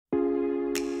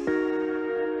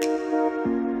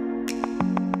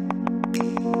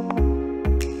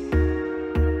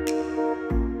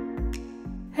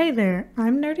Hey there,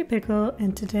 I'm Nerdy Pickle,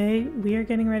 and today we are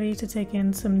getting ready to take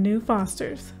in some new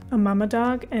fosters, a mama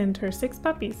dog and her 6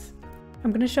 puppies.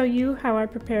 I'm going to show you how I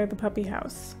prepare the puppy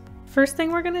house. First thing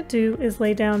we're going to do is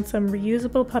lay down some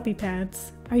reusable puppy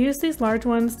pads. I use these large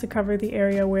ones to cover the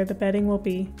area where the bedding will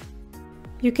be.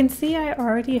 You can see I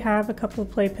already have a couple of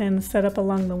playpens set up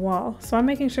along the wall, so I'm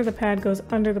making sure the pad goes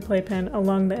under the playpen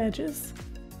along the edges.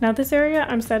 Now this area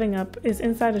I'm setting up is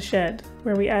inside a shed,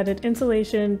 where we added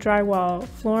insulation, drywall,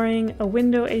 flooring, a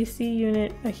window AC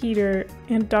unit, a heater,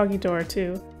 and doggy door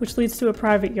too, which leads to a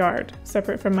private yard,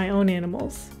 separate from my own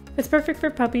animals. It's perfect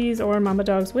for puppies or mama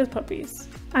dogs with puppies.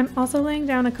 I'm also laying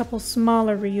down a couple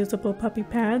smaller reusable puppy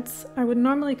pads. I would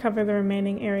normally cover the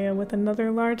remaining area with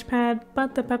another large pad,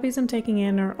 but the puppies I'm taking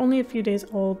in are only a few days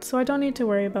old, so I don't need to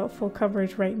worry about full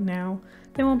coverage right now.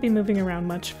 They won't be moving around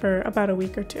much for about a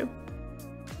week or two.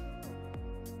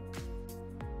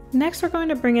 Next, we're going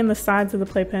to bring in the sides of the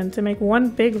playpen to make one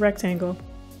big rectangle.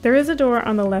 There is a door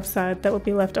on the left side that will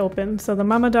be left open so the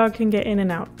mama dog can get in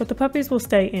and out, but the puppies will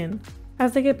stay in.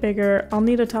 As they get bigger, I'll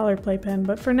need a taller playpen,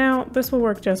 but for now, this will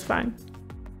work just fine.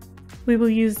 We will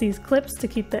use these clips to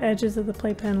keep the edges of the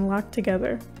playpen locked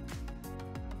together.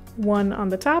 One on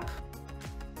the top,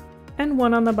 and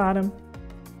one on the bottom.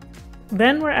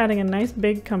 Then we're adding a nice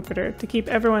big comforter to keep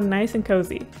everyone nice and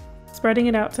cozy, spreading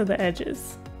it out to the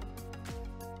edges.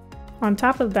 On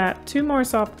top of that, 2 more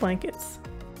soft blankets.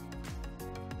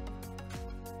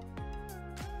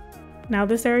 Now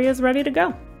this area is ready to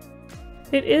go.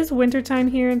 It is wintertime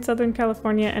here in Southern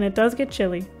California and it does get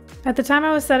chilly. At the time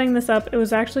I was setting this up, it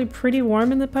was actually pretty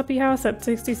warm in the puppy house at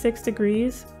 66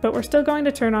 degrees, but we're still going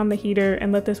to turn on the heater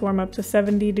and let this warm up to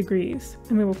 70 degrees,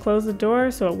 and we will close the door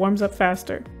so it warms up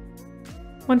faster.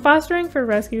 When fostering for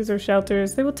rescues or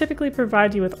shelters, they will typically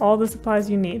provide you with all the supplies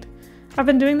you need. I've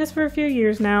been doing this for a few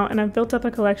years now, and I've built up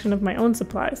a collection of my own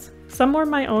supplies. Some were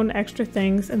my own extra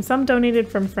things, and some donated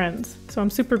from friends, so I'm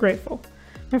super grateful.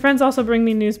 My friends also bring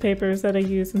me newspapers that I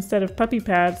use instead of puppy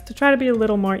pads to try to be a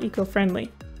little more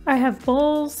eco-friendly. I have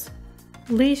bowls,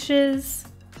 leashes,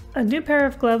 a new pair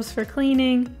of gloves for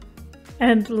cleaning,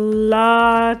 and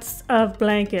lots of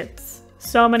blankets.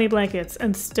 So many blankets,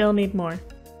 and still need more.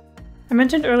 I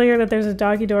mentioned earlier that there's a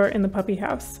doggy door in the puppy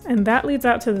house, and that leads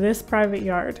out to this private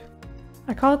yard.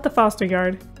 I call it the foster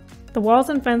yard. The walls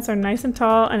and fence are nice and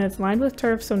tall and it's lined with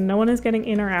turf so no one is getting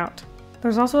in or out.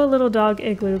 There's also a little dog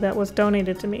igloo that was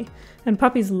donated to me, and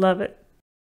puppies love it.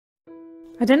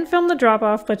 I didn't film the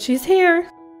drop-off, but she's here!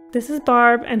 This is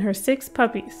Barb and her 6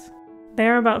 puppies. They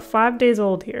are about 5 days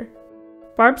old here.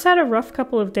 Barb's had a rough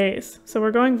couple of days, so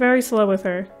we're going very slow with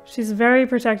her. She's very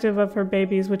protective of her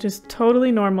babies, which is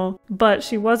totally normal, but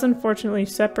she was unfortunately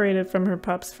separated from her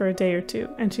pups for a day or 2,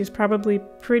 and she's probably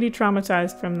pretty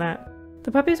traumatized from that.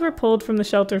 The puppies were pulled from the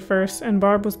shelter first, and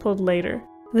Barb was pulled later.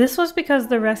 This was because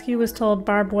the rescue was told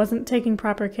Barb wasn't taking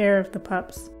proper care of the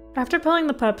pups. After pulling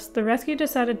the pups, the rescue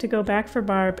decided to go back for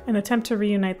Barb and attempt to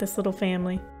reunite this little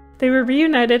family. They were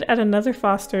reunited at another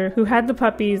foster who had the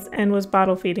puppies and was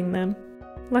bottle feeding them.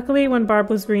 Luckily, when Barb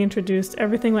was reintroduced,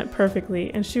 everything went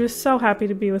perfectly, and she was so happy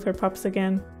to be with her pups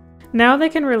again. Now they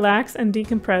can relax and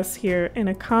decompress here in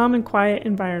a calm and quiet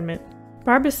environment.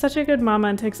 Barb is such a good mama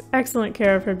and takes excellent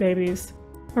care of her babies.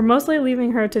 We're mostly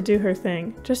leaving her to do her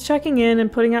thing, just checking in and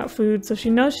putting out food so she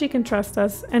knows she can trust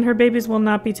us and her babies will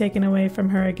not be taken away from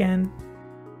her again.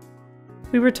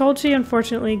 We were told she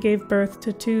unfortunately gave birth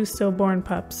to 2 stillborn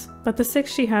pups, but the 6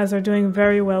 she has are doing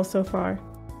very well so far.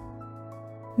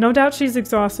 No doubt she's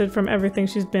exhausted from everything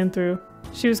she's been through.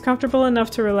 She was comfortable enough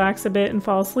to relax a bit and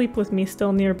fall asleep with me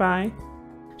still nearby.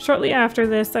 Shortly after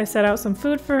this, I set out some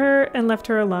food for her and left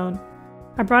her alone.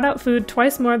 I brought out food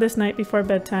twice more this night before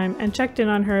bedtime and checked in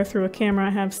on her through a camera I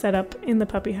have set up in the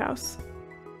puppy house.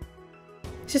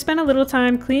 She spent a little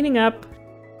time cleaning up,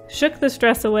 shook the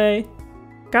stress away,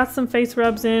 got some face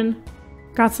rubs in,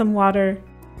 got some water,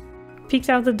 peeked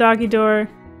out the doggy door,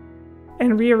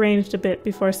 and rearranged a bit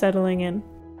before settling in.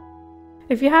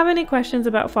 If you have any questions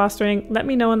about fostering, let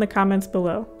me know in the comments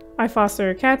below. I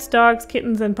foster cats, dogs,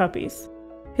 kittens, and puppies.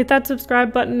 Hit that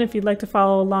subscribe button if you'd like to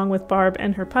follow along with Barb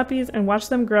and her puppies and watch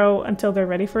them grow until they're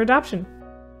ready for adoption.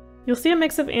 You'll see a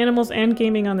mix of animals and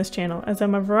gaming on this channel, as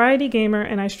I'm a variety gamer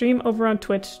and I stream over on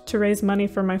Twitch to raise money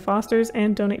for my fosters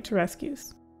and donate to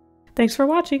rescues. Thanks for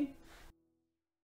watching!